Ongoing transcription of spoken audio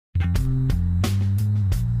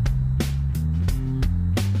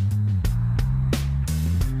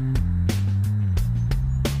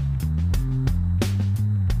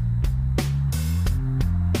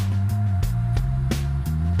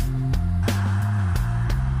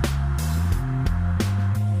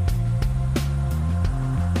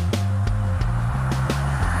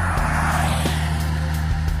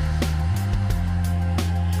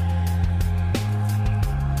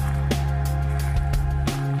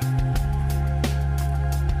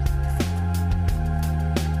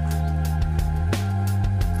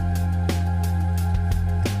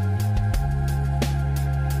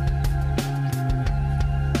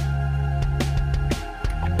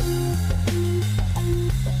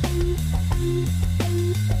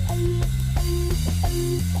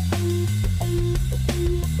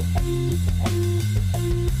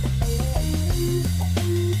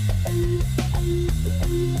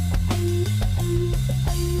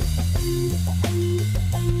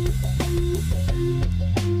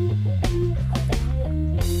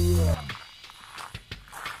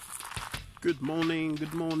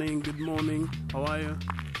good morning, good morning. How are you?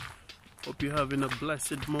 Hope you're having a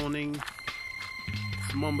blessed morning.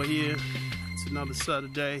 It's Mamba here. It's another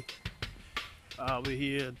Saturday. We're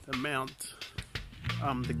here at the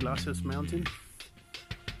Glaciers Mountain.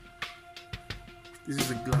 This is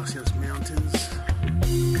the Glaciers Mountains.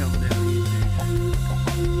 Come down here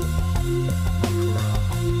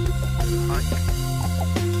for a hike.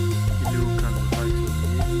 You do all kinds of hikes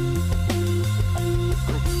over here.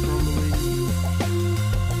 Rocks crumbling.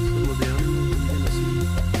 Some of the animals you're gonna see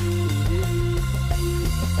over here.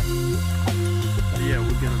 But yeah,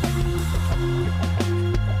 we're gonna be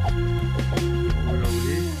over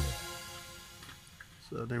here.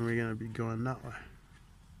 So then we're gonna be going that way.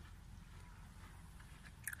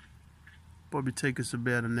 Probably take us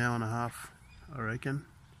about an hour and a half, I reckon.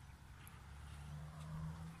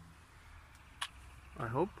 I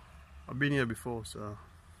hope. I've been here before, so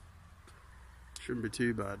shouldn't be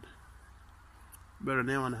too bad. About an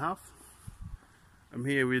hour and a half. I'm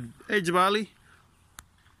here with, hey Jabali.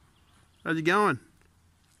 How's it going?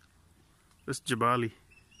 That's Jabali.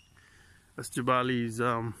 That's Jabali's,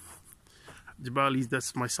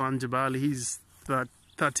 that's my son Jabali. He's about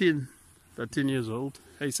 13 years old.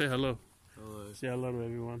 Hey, say hello. Hello. Say hello to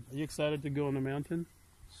everyone. Are you excited to go on the mountain?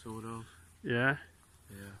 Sort of. Yeah?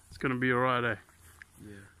 Yeah. It's gonna be alright, eh?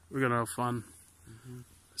 Yeah. We're gonna have fun.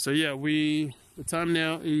 So yeah, the time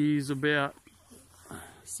now is about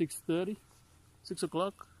 6:30, 6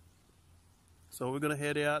 o'clock. So we're gonna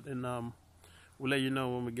head out and we'll let you know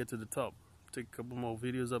when we get to the top. Take a couple more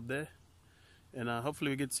videos up there. And hopefully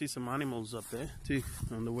we get to see some animals up there too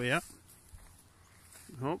on the way up.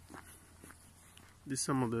 I hope. This is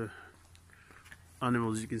some of the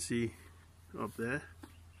animals you can see up there.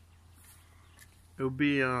 It'll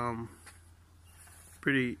be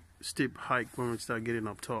pretty steep hike when we start getting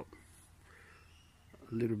up top.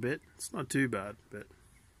 A little bit. It's not too bad, but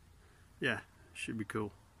yeah, should be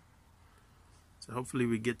cool. So hopefully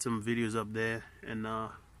we get some videos up there and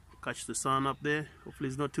catch the sun up there. Hopefully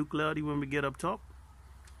it's not too cloudy when we get up top.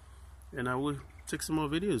 And I will take some more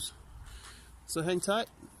videos. So hang tight.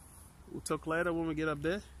 We'll talk later when we get up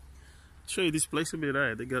there. Show you this place a bit,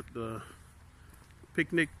 eh? They got the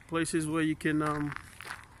picnic places where you can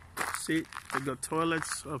sit. They got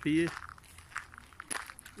toilets up here.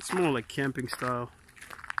 It's more like camping style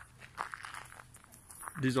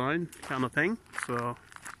design kind of thing. So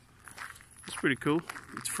it's pretty cool.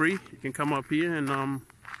 It's free. You can come up here and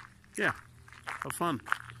yeah, have fun.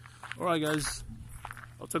 Alright guys,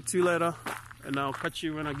 I'll talk to you later and I'll catch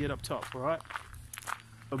you when I get up top, alright?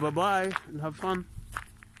 Bye-bye and have fun.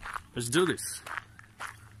 Let's do this.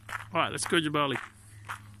 Alright, let's go Jabali.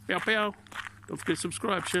 Pow pow. Don't forget to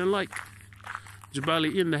subscribe, share and like.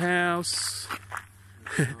 Jabali in the house.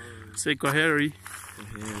 Say Koheri.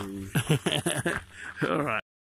 Koheri. Alright.